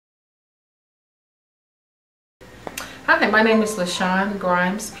Hi, my name is Shawn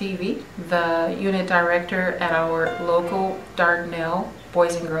Peevy, the unit director at our local Dardanelle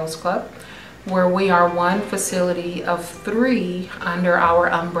Boys and Girls Club, where we are one facility of 3 under our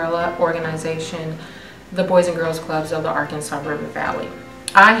umbrella organization, the Boys and Girls Clubs of the Arkansas River Valley.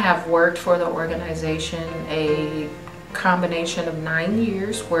 I have worked for the organization a combination of 9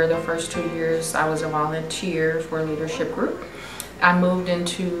 years, where the first 2 years I was a volunteer for a leadership group. I moved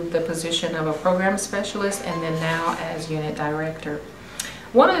into the position of a program specialist and then now as unit director.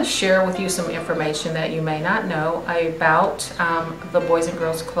 I want to share with you some information that you may not know about the Boys and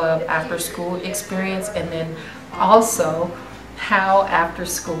Girls Club after school experience, and then also how after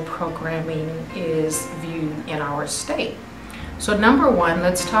school programming is viewed in our state. So number one,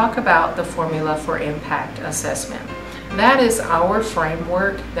 let's talk about the formula for impact assessment. That is our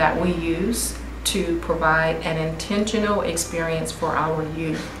framework that we use to provide an intentional experience for our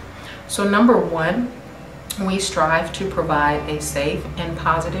youth. So number one, we strive to provide a safe and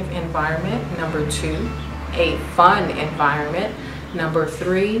positive environment. Number 2, a fun environment. Number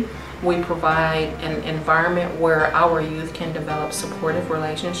 3, we provide an environment where our youth can develop supportive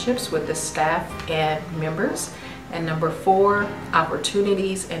relationships with the staff and members. And number 4,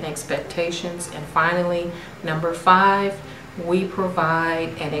 opportunities and expectations. And finally, number 5, we provide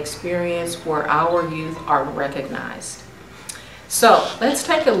an experience where our youth are recognized. So let's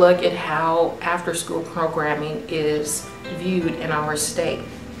take a look at how after-school programming is viewed in our state.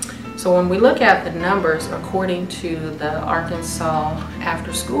 So when we look at the numbers, according to the Arkansas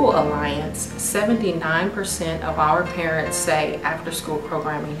After School Alliance, 79% of our parents say after-school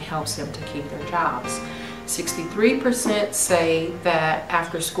programming helps them to keep their jobs. 63% say that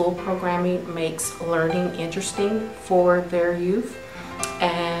after-school programming makes learning interesting for their youth,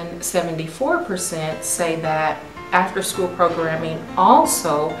 and 74% say that after-school programming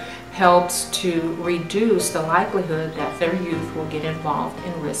also helps to reduce the likelihood that their youth will get involved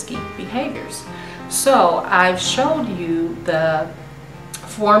in risky behaviors. So I've showed you the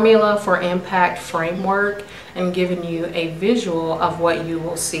formula for impact framework and given you a visual of what you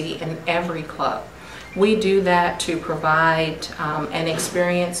will see in every club. We do that to provide an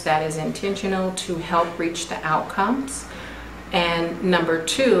experience that is intentional to help reach the outcomes. And number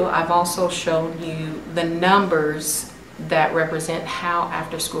 2, I've also shown you the numbers that represent how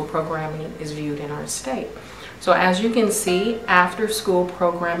after-school programming is viewed in our state. So as you can see, after-school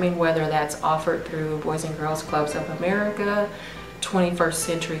programming, whether that's offered through Boys and Girls Clubs of America, 21st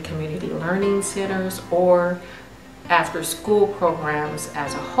Century Community Learning Centers, or after-school programs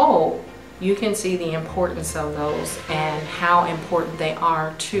as a whole, you can see the importance of those and how important they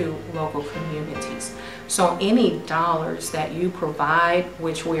are to local communities. So any dollars that you provide,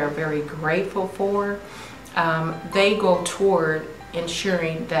 which we are very grateful for, they go toward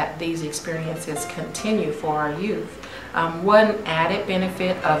ensuring that these experiences continue for our youth. One added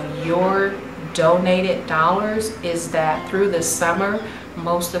benefit of your donated dollars is that through the summer,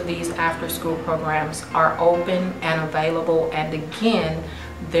 most of these after-school programs are open and available, and again,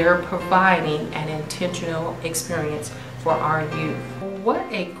 they're providing an intentional experience for our youth. What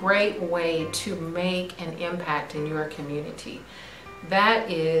a great way to make an impact in your community. That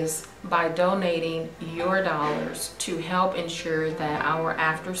is by donating your dollars to help ensure that our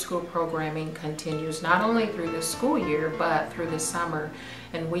after-school programming continues not only through the school year but through the summer,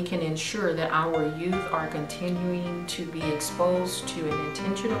 and we can ensure that our youth are continuing to be exposed to an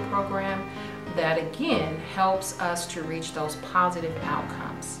intentional program that again helps us to reach those positive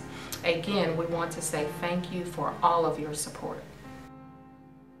outcomes. Again, we want to say thank you for all of your support.